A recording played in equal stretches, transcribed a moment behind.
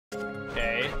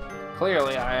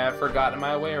Clearly, I have forgotten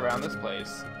my way around this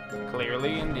place.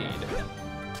 Clearly, indeed.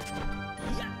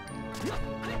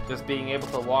 Just being able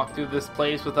to walk through this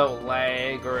place without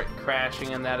lag or it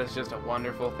crashing, and that is just a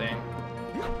wonderful thing.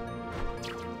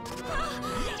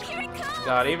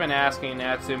 God, even asking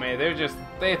Natsume,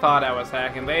 they thought I was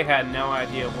hacking. They had no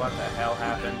idea what the hell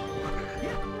happened.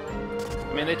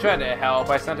 I mean, they tried to help.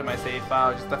 I sent them my save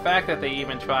file. Just the fact that they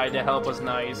even tried to help was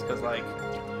nice, because, like,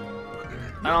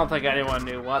 I don't think anyone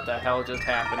knew what the hell just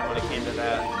happened when it came to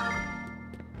that.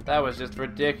 That was just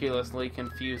ridiculously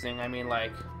confusing. I mean,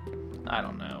 like, I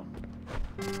don't know.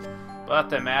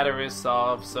 But the matter is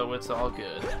solved, so it's all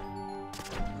good.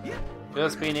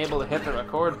 Just being able to hit the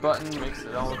record button makes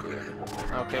it all good.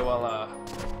 Okay, well, I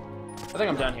think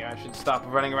I'm done here. I should stop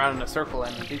running around in a circle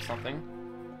and do something.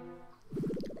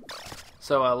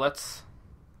 So, let's...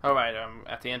 Alright,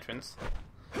 at the entrance.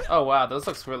 Oh, wow, this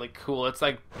looks really cool. It's,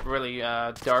 like, really,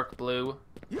 dark blue.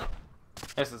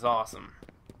 This is awesome.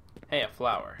 Hey, a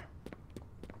flower.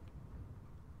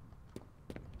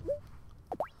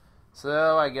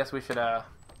 So, I guess we should,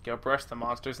 go brush the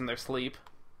monsters in their sleep.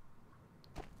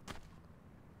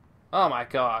 Oh my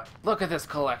god, look at this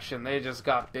collection. They just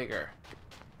got bigger.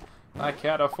 I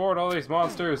can't afford all these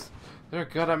monsters. They're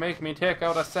gonna make me take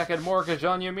out a second mortgage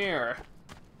on Ymir.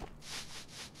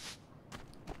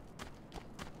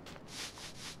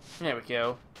 There we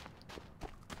go.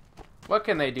 What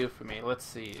can they do for me? Let's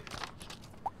see.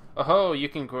 Oh, you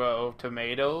can grow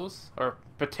tomatoes, or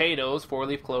potatoes,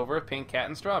 4-leaf clover, pink cat,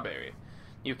 and strawberry.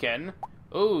 You can...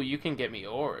 Oh, you can get me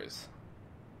ores.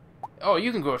 Oh,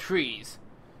 you can grow trees.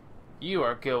 You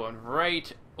are going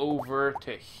right over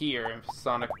to here,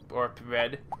 Sonic, or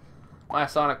Red. My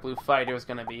Sonic Blue fighter is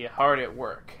going to be hard at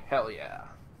work. Hell yeah.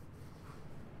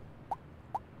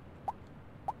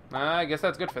 I guess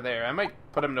that's good for there. I might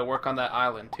put him to work on that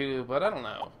island too, but I don't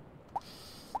know.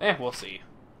 We'll see.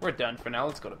 We're done for now.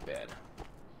 Let's go to bed.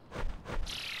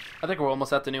 I think we're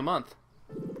almost at the new month.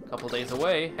 A couple days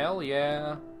away. Hell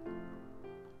yeah.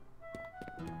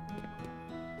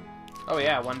 Oh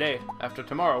yeah, one day. After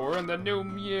tomorrow, we're in the new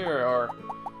year, or...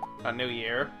 a new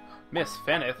year. Miss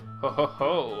Feneth. Ho ho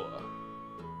ho.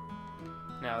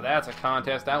 Now that's a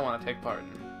contest I want to take part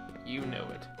in. You know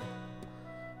it.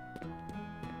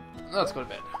 Let's go to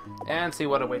bed. And see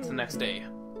what awaits the next day.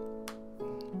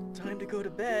 Time to go to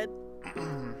bed.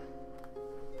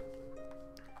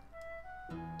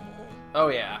 Oh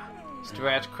yeah.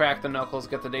 Stretch, crack the knuckles,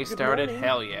 get the day started.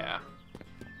 Hell yeah.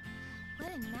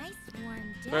 What a nice warm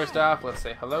day. First off, let's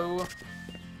say hello.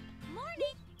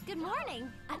 Morning. Good morning.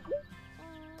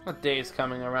 What day's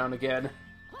coming around again?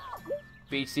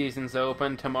 Beach season's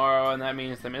open tomorrow, and that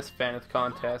means the Miss Feneth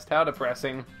contest. How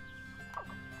depressing.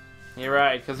 You're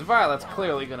right, because Violet's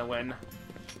clearly gonna win.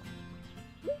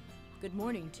 Good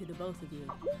morning to the both of you.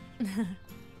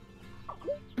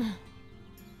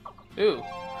 Ooh.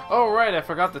 Oh, right, I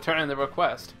forgot to turn in the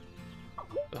request.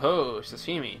 Oh,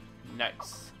 sashimi.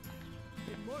 Nice.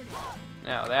 Good morning.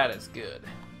 Now that is good.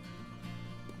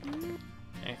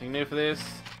 Anything new for this?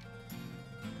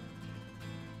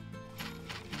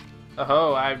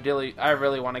 Oh, I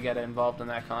really want to get involved in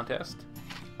that contest.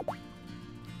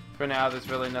 For now, there's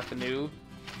really nothing new.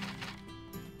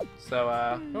 So,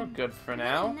 we're good for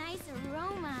now. What a nice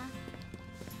aroma.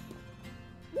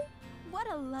 What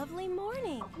a lovely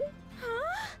morning.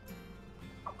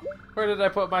 Huh? Where did I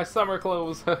put my summer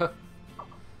clothes?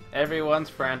 Everyone's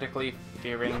frantically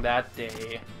fearing that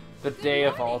day. The day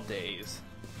of all days.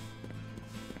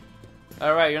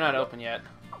 Alright, you're not open yet.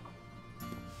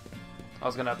 I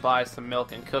was gonna buy some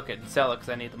milk and cook it and sell it because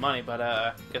I need the money,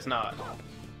 but, guess not.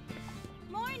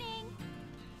 Morning.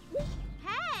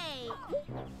 Hey.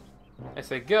 I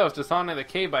say, Ghost, it's haunting the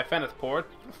cave by Fenethport.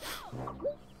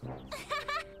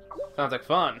 Sounds like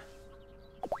fun.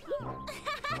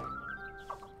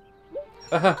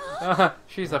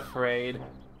 She's afraid.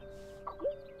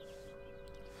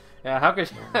 Yeah, how could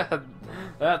she...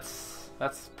 that's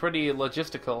pretty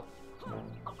logistical.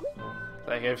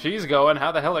 Like, if she's going,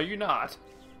 how the hell are you not?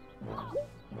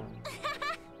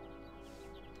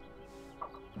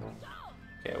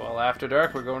 Okay, well, after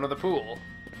dark, we're going to the pool.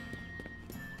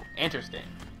 Interesting.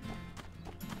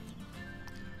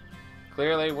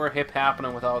 Clearly, we're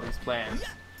hip-happening with all these plans.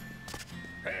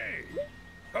 Hey!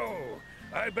 Oh,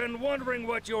 I've been wondering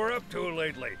what you're up to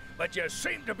lately, but you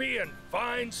seem to be in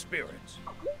fine spirits.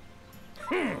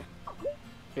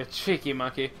 You cheeky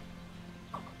monkey.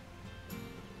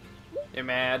 You're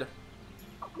mad.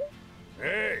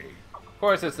 Hey! Of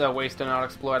course it's a waste to not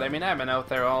explore it. I mean, I've been out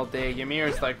there all day.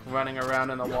 Ymir's, like, running around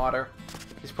in the water.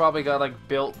 He's probably got, like,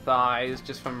 built thighs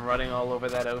just from running all over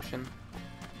that ocean.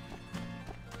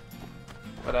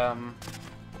 But,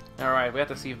 alright, we have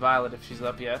to see Violet if she's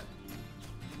up yet.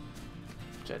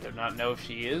 Which I do not know if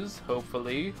she is.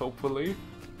 Hopefully.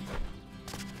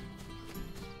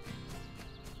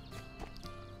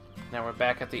 Now we're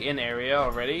back at the inn area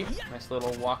already. Nice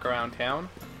little walk around town.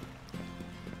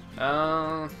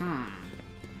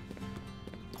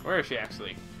 Where is she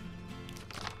actually?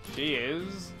 She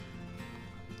is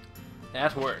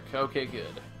at work. Okay,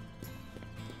 good.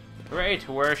 Right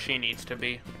where she needs to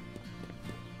be.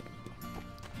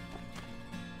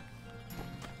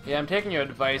 Yeah, I'm taking your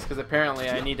advice because apparently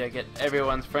I need to get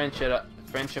everyone's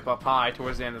friendship up high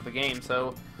towards the end of the game,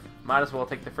 so might as well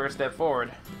take the first step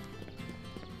forward.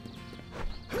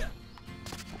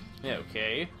 Yeah,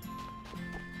 okay.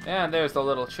 And there's the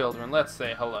little children. Let's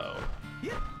say hello.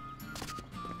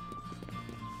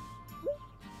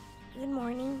 Good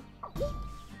morning.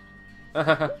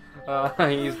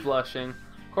 He's blushing.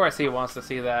 Of course he wants to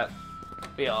see that.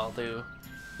 We all do.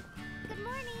 Good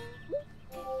morning.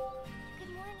 Good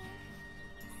morning.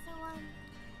 So,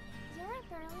 you're up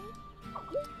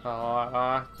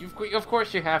early? Of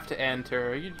course you have to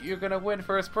enter. You're gonna win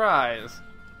first prize.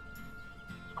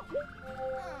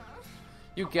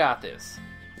 You got this.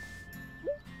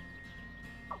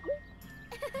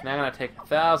 Now I'm gonna take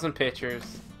 1,000 pictures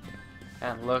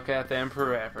and look at them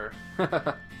forever.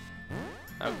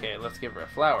 Okay, let's give her a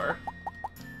flower.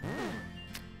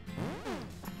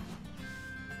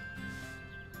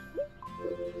 Thank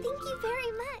you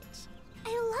very much.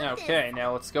 I love Okay,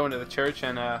 now let's go into the church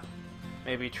and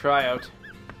maybe try out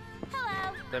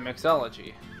Hello. the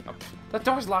mixology. Oh, the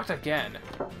door's locked again.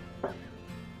 I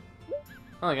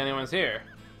don't think anyone's here.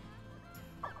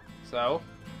 So?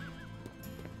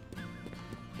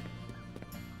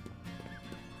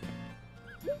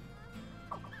 Is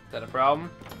that a problem?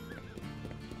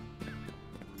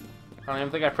 I don't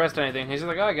even think I pressed anything. He's just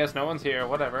like, oh, I guess no one's here,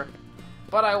 whatever.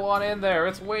 But I want in there,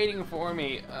 it's waiting for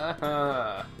me. Guess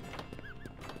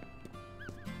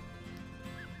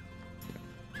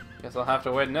I'll have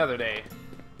to wait another day.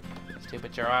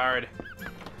 Stupid Gerard.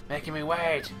 Making me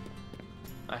wait.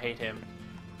 I hate him.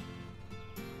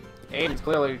 Aiden's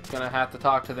clearly gonna have to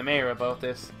talk to the mayor about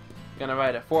this. Gonna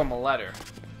write a formal letter.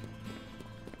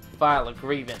 File a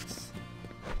grievance.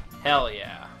 Hell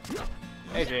yeah.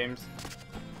 Hey, James.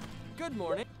 Good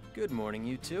morning. Good morning,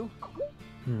 you two.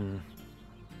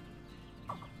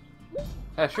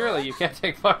 Surely you can't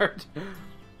take part.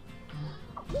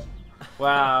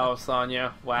 Wow,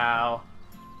 Sonia. Wow.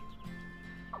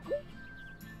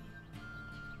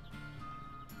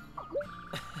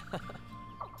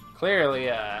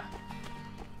 Clearly,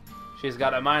 she's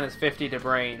got a -50 to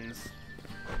brains.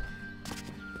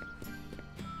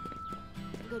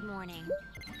 Good morning.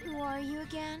 Who are you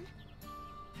again?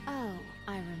 Oh,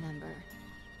 I remember.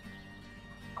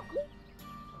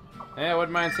 Yeah, I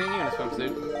wouldn't mind seeing you in a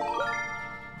swimsuit.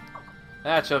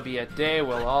 That shall be a day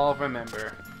we'll all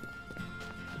remember.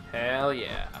 Hell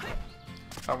yeah.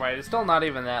 Alright, it's still not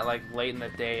even that, like, late in the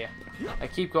day. I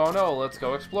keep going, oh, let's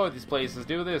go explore these places,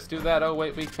 do this, do that, oh,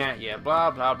 wait, we can't yet, blah,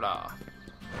 blah, blah.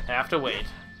 Have to wait.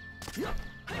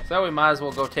 So we might as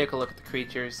well go take a look at the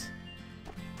creatures.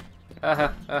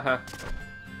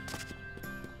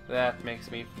 That makes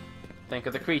me think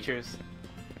of the creatures.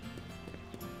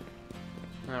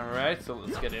 Alright, so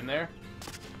let's get in there.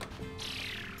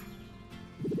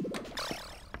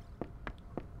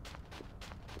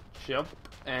 Jump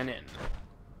and in.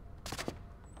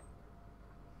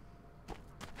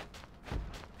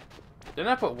 Didn't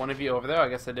I put one of you over there? I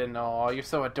guess I didn't. Oh, you're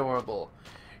so adorable.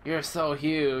 You're so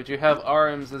huge. You have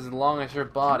arms as long as your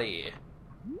body.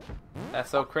 That's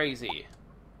so crazy.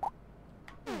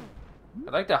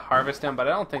 I'd like to harvest him, but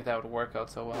I don't think that would work out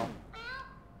so well.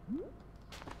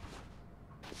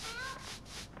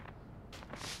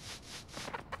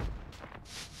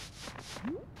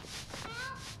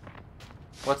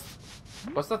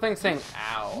 What's the thing saying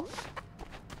ow?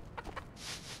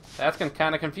 That's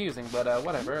kind of confusing, but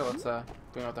whatever. Let's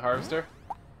bring out the harvester.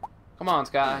 Come on,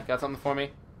 Sky. Got something for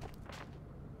me?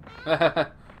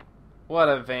 What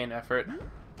a vain effort.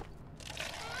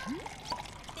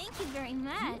 Thank you very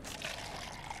much.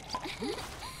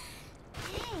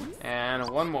 Thanks. And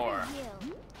one more.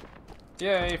 You.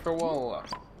 Yay for wool.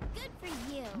 Good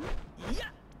for you.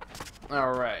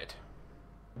 Alright.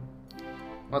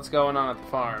 What's going on at the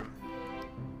farm?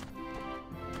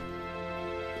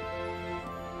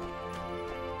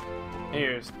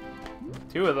 Here's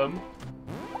 2 of them.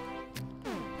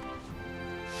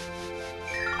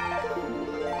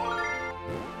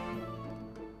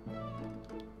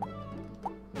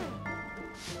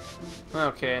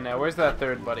 Okay, now where's that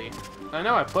third buddy? I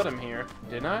know I put him here,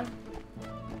 didn't I?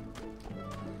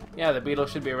 Yeah, the beetle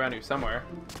should be around here somewhere.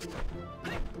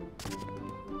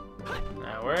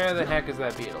 Now, where the heck is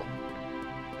that beetle?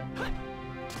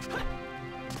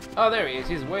 Oh, there he is.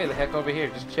 He's way the heck over here,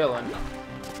 just chilling.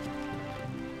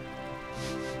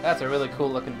 That's a really cool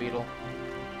looking beetle.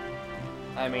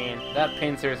 I mean, that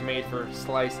pincer is made for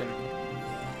slicing.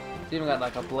 It's even got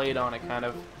like a blade on it, kind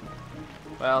of.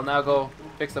 Well, now go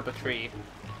fix up a tree.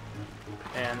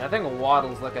 And that thing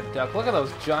waddles like a duck. Look at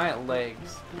those giant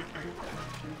legs.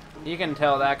 You can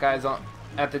tell that guy's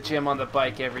at the gym on the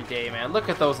bike every day, man. Look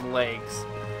at those legs.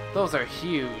 Those are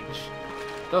huge.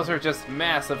 Those are just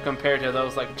massive compared to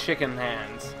those like chicken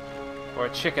hands. Or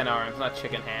chicken arms, not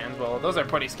chicken hands. Well, those are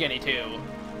pretty skinny too.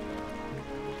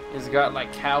 He's got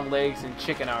like cow legs and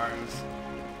chicken arms.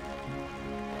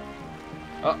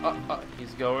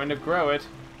 He's going to grow it.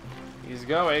 He's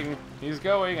going. He's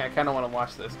going. I kind of want to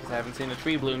watch this because I haven't seen a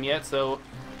tree bloom yet, so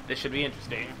this should be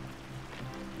interesting.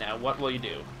 Now, what will you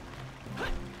do?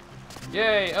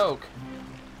 Yay, oak!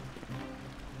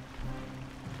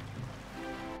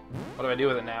 What do I do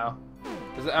with it now?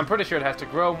 I'm pretty sure it has to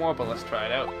grow more, but let's try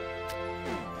it out.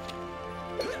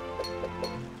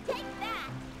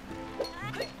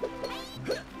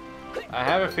 I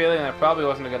have a feeling that probably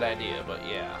wasn't a good idea, but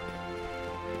yeah.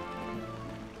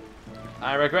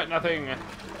 I regret nothing.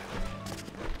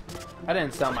 I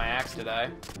didn't sell my axe, did I?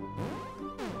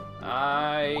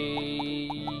 I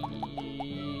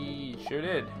sure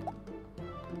did.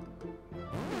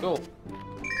 Cool.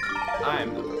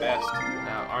 I'm the best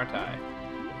now, aren't I?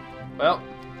 Well,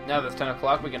 now that it's 10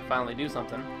 o'clock, we can finally do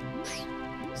something.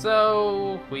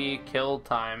 So, we killed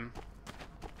time.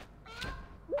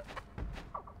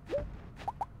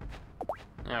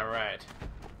 Alright.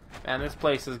 Man, this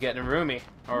place is getting roomy.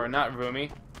 Or not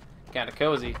roomy. Kinda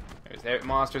cozy. There's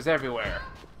monsters everywhere.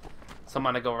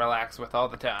 Someone to go relax with all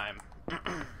the time.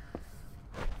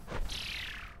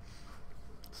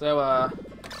 So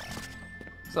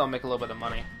I'll make a little bit of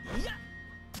money.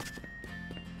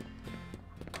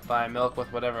 Buy milk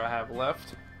with whatever I have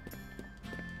left.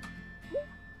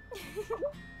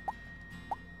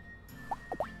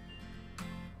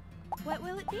 What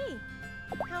will it be?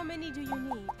 How many do you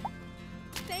need?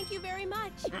 Thank you very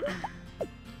much.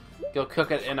 Go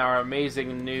cook it in our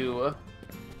amazing new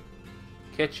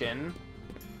kitchen.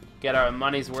 Get our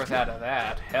money's worth out of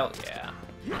that. Hell yeah.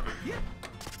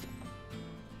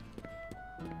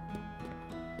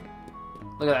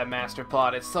 Look at that master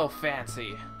pot. It's so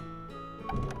fancy.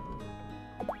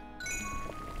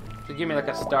 If you give me like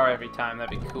a star every time,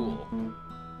 that'd be cool.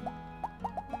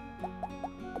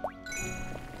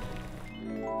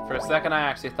 For a second, I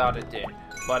actually thought it did,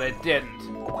 but it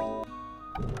didn't.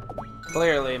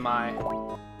 Clearly, my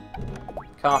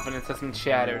confidence has been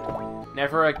shattered.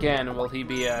 Never again will he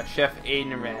be a Chef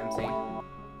Aiden Ramsay.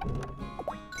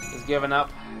 He's given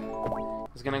up.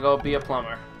 He's gonna go be a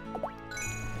plumber.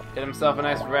 Get himself a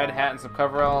nice red hat and some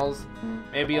coveralls.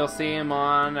 Maybe you'll see him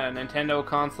on a Nintendo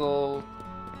console.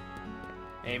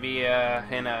 Maybe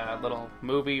in a little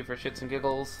movie for shits and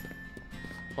giggles.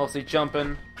 Mostly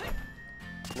jumping.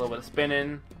 A little bit of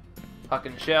spinning.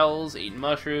 Hucking shells. Eating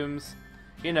mushrooms.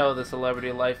 You know the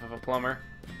celebrity life of a plumber.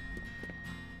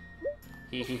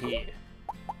 Hee hee hee.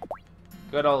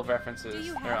 Good old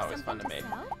references. They're always fun to make.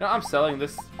 No, I'm selling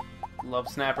this love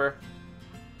snapper.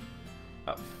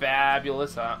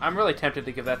 Fabulous. I'm really tempted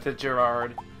to give that to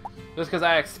Gerard. Just because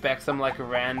I expect some like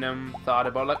random thought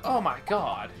about like, oh my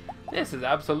god, this is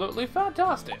absolutely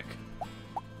fantastic.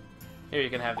 Here, you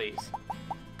can have these.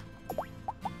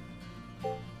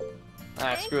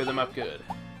 I screwed them up good.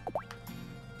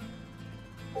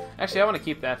 Actually, I want to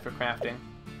keep that for crafting.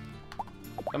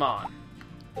 Come on.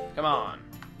 Come on.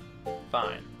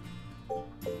 Fine.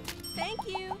 Thank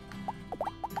you.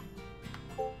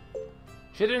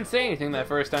 She didn't say anything that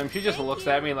first time. She just looks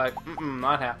at me like,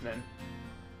 not happening.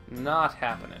 Not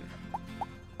happening.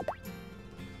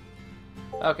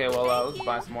 Okay, well, let's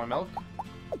buy some more milk.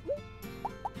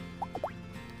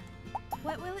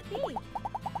 What will it be?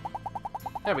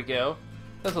 There we go.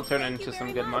 This will turn into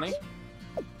some good money.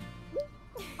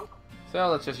 So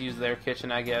let's just use their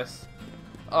kitchen, I guess.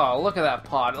 Oh, look at that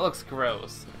pot. It looks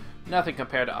gross. Nothing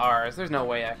compared to ours. There's no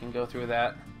way I can go through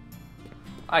that.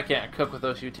 I can't cook with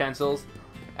those utensils.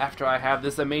 After I have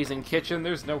this amazing kitchen,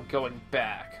 there's no going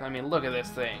back. I mean, look at this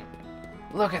thing.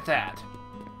 Look at that.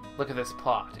 Look at this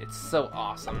pot. It's so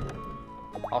awesome.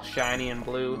 All shiny and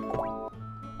blue.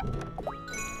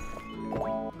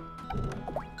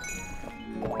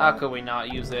 How could we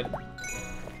not use it?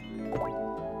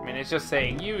 I mean, it's just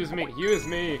saying, use me, use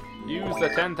me. Use the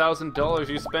 $10,000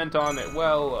 you spent on it.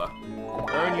 Well,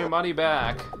 earn your money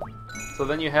back. So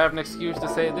then you have an excuse to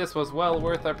say this was well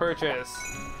worth a purchase.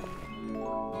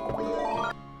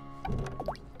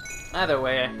 Either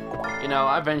way, you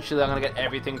know, eventually I'm gonna get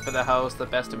everything for the house, the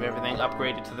best of everything,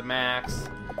 upgraded to the max.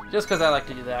 Just because I like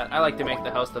to do that. I like to make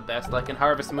the house the best. Like in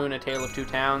Harvest Moon, A Tale of Two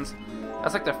Towns,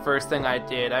 that's like the first thing I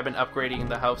did. I've been upgrading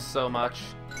the house so much.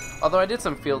 Although I did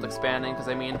some field expanding, because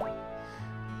I mean,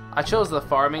 I chose the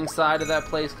farming side of that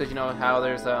place, because you know how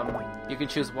there's, you can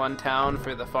choose one town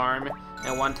for the farm,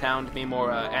 and one town to be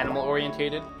more animal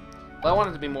orientated. Well, I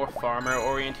wanted to be more farmer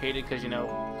orientated, because you know,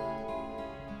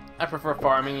 I prefer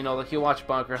farming. You know, if you watch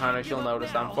Bunker Hunters, you'll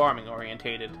notice I'm farming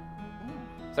orientated.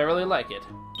 So I really like it.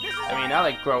 I mean, I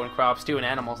like growing crops too and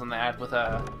animals and that. With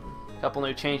a couple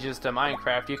new changes to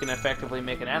Minecraft, you can effectively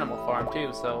make an animal farm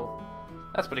too, so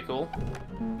that's pretty cool.